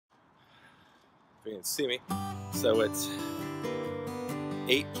if you can see me. So it's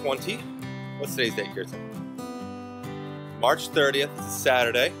 8:20. What's today's date, Kirsten? March 30th. It's a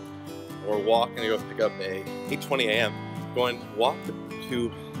Saturday. We're walking to go pick up a 8:20 a.m. Going to walk to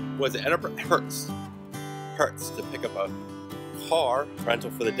what is it? Hertz to pick up a car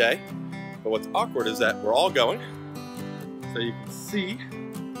rental for the day. But what's awkward is that we're all going. So you can see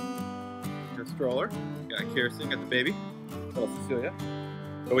the stroller. Got Kirsten, got the baby. Little Cecilia.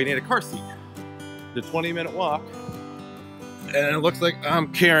 But we need a car seat. The 20-minute walk. And it looks like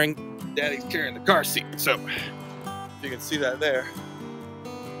I'm carrying, Daddy's carrying the car seat. So you can see that there.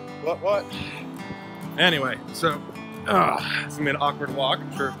 What? Anyway, so it's gonna be an awkward walk.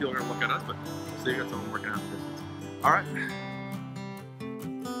 I'm sure people are gonna look at us, but so you got someone working out the distance. All right.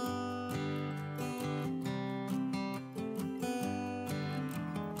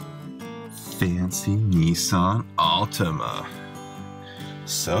 Fancy Nissan Altima.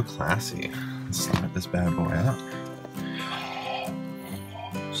 So classy. Let's slide this bad boy out.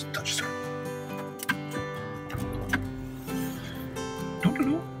 Just touch it.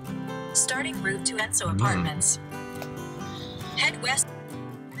 Starting route to Enso Apartments. Head west.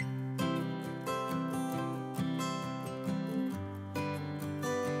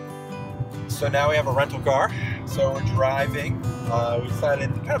 So now we have a rental car. So we're driving. We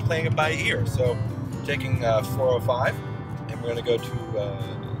decided kind of playing it by ear. So taking 405, and we're gonna go to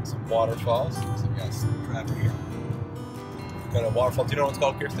some waterfalls. So we got some driver here. Go to a waterfall. Do you know what it's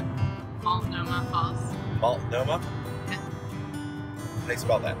called, Kirsten? Multnomah Falls. Multnomah? Yeah. How do you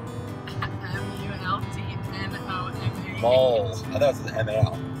spell that? M-U-L-T-N-O-M-A-H. Mall. I thought it was an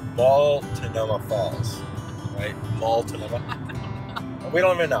M-A-L. Multnomah Falls. Right? Multnomah. We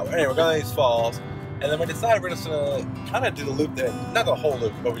don't even know. Anyway, we're going to these falls. And then we decided we're just going to kind of do the loop there. Not the whole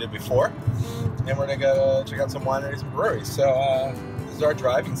loop, but we did before. And we're going to go check out some wineries and breweries. So this is our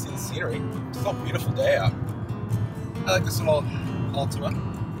drive. You can see the scenery. It's still a beautiful day out. I like this little Altima.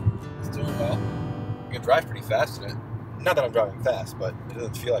 It's doing well. You can drive pretty fast in it. Not that I'm driving fast, but it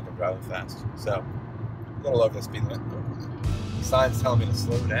doesn't feel like I'm driving fast. So, a little over the speed limit. The sign's telling me to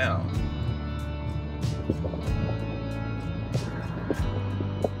slow down.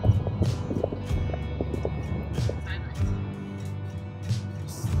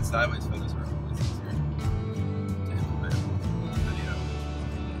 Sideways photos are always easier to implement on video.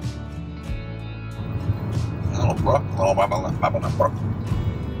 Little brook, little babbling brook.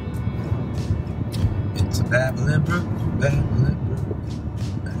 It's a babbling brook, babbling brook,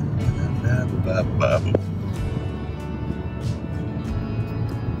 babbling, babble, babble, babble.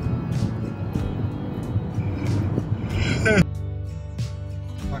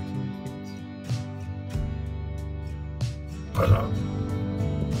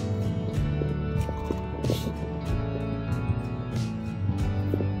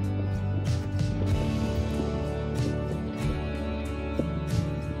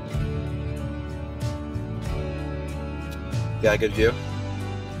 Got a good view.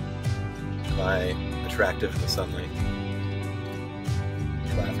 Am I attractive in the sunlight?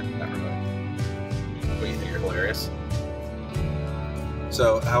 Traffic, not really. What do you think? You're hilarious.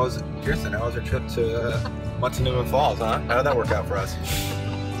 So, Kirsten, how was your trip to Multnomah Falls, huh? How did that work out for us?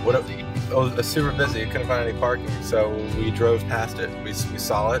 It was super busy. Couldn't find any parking, so we drove past it. We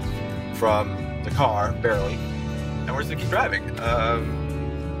saw it from the car, barely, and we're just gonna keep driving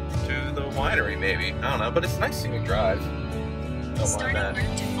to the winery, maybe. I don't know, but it's nice seeing you drive. Starting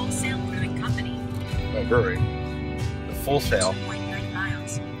route to Full Sail Brewing Company. Oh, Brewery. The Full Sail. 2.9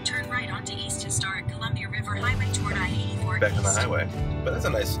 miles. Turn right onto East Historic Columbia River Highway toward I-84 Back on the East. highway. But that's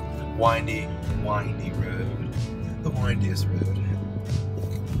a nice windy road. The windiest road.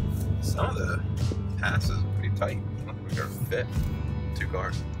 Some of the passes are pretty tight. I don't think we're going to fit 2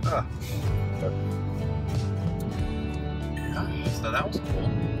 cars. But, yeah, so that was cool.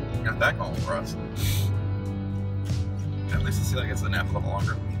 Got that going for us. At least Cecilia gets the nap a little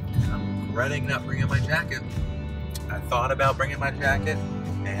longer. I'm regretting not bringing my jacket. I thought about bringing my jacket,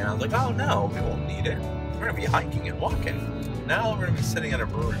 and I was like, oh no, we won't need it. We're going to be hiking and walking. Now we're going to be sitting at a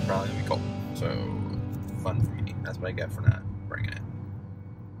brewery, probably going to be cold. So, fun for me. That's what I get for not bringing it.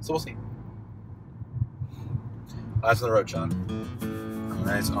 So we'll see. Eyes on the road, John.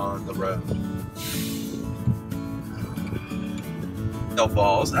 Eyes on the road. Hill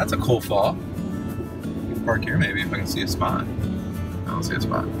Falls. That's a cool fall. Park here maybe if I can see a spot. I don't see a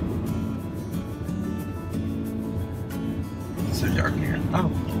spot. It's so dark in here. Oh.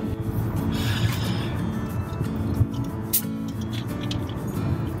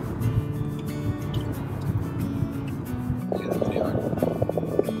 Yeah, that's the yard.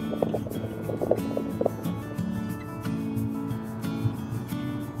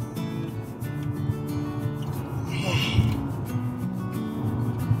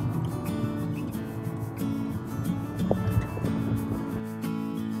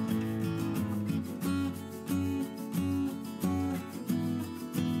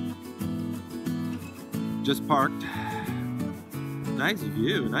 Just parked. Nice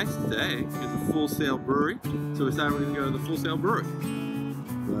view, nice day. It's a Full Sail Brewery, so we decided we're gonna go to the Full Sail Brewery.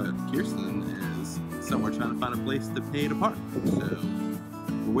 But Kirsten is somewhere trying to find a place to pay to park. So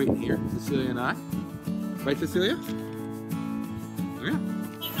we're waiting here, Cecilia and I. Right, Cecilia? Yeah.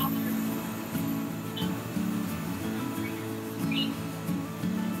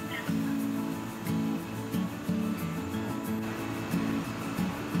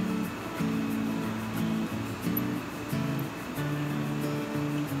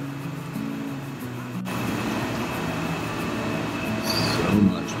 So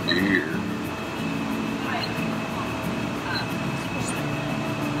much beer.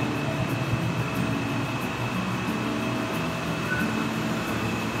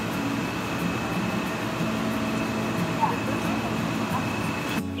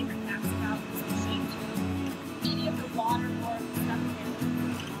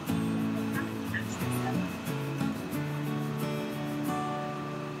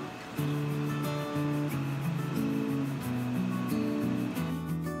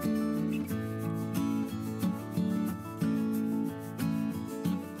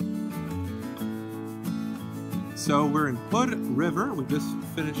 So we're in Hood River. We just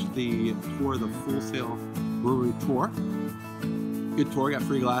finished the tour, the Full Sail Brewery tour. Good tour, got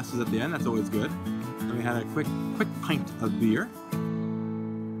free glasses at the end, that's always good. And we had a quick pint of beer.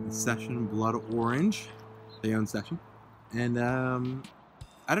 Session Blood Orange, they own Session. And I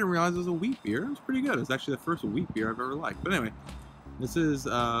didn't realize it was a wheat beer. It was pretty good. It was actually the first wheat beer I've ever liked. But anyway, this is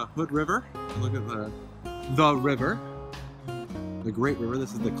Hood River. Look at the river, the Great River.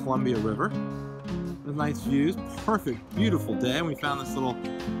 This is the Columbia River. With nice views, perfect, beautiful day. And we found this little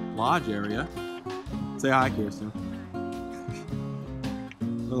lodge area. Say hi, Kirsten.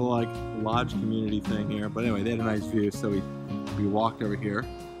 Little like lodge community thing here. But anyway, they had a nice view, so we walked over here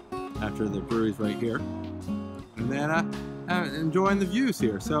after the brewery's right here, and then enjoying the views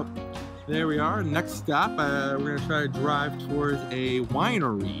here. So there we are. Next stop, we're gonna try to drive towards a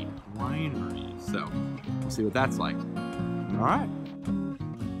winery. So we'll see what that's like. All right.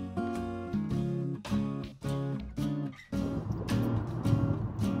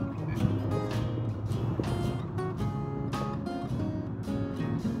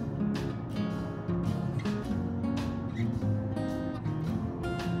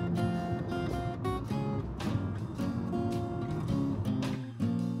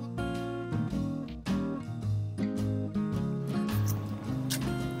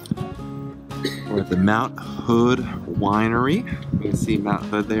 We're at the Mount Hood Winery. You can see Mount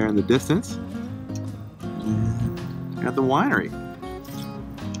Hood there in the distance. Got the winery.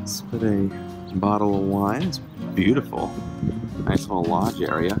 Let's put a bottle of wine. It's beautiful. Nice little lodge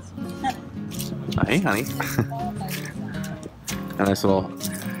area. Hey, honey. A nice little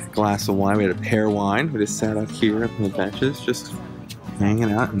glass of wine. We had a pear wine. We just sat out here up on the benches, just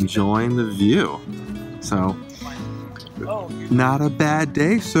hanging out, enjoying the view. So, not a bad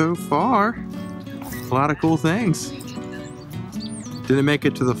day so far. A lot of cool things. Didn't make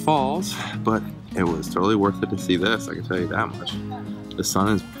it to the falls, but it was totally worth it to see this, I can tell you that much. The sun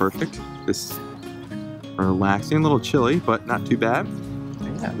is perfect, just relaxing, a little chilly, but not too bad.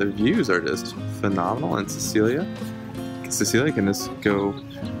 Yeah, the views are just phenomenal, and Cecilia can just go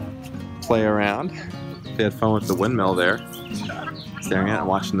play around. They had fun with the windmill there, staring at it and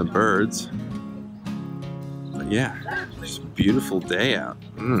watching the birds. But yeah, just a beautiful day out.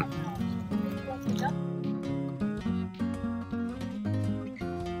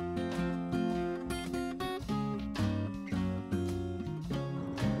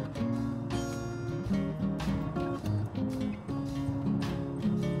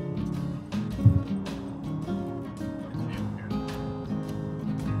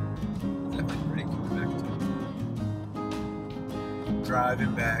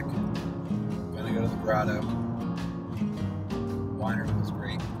 Driving back, gonna go to the grotto. Winery was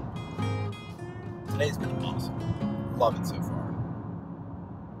great. Today's been awesome. Love it so far.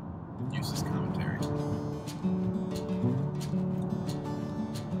 Useless commentary.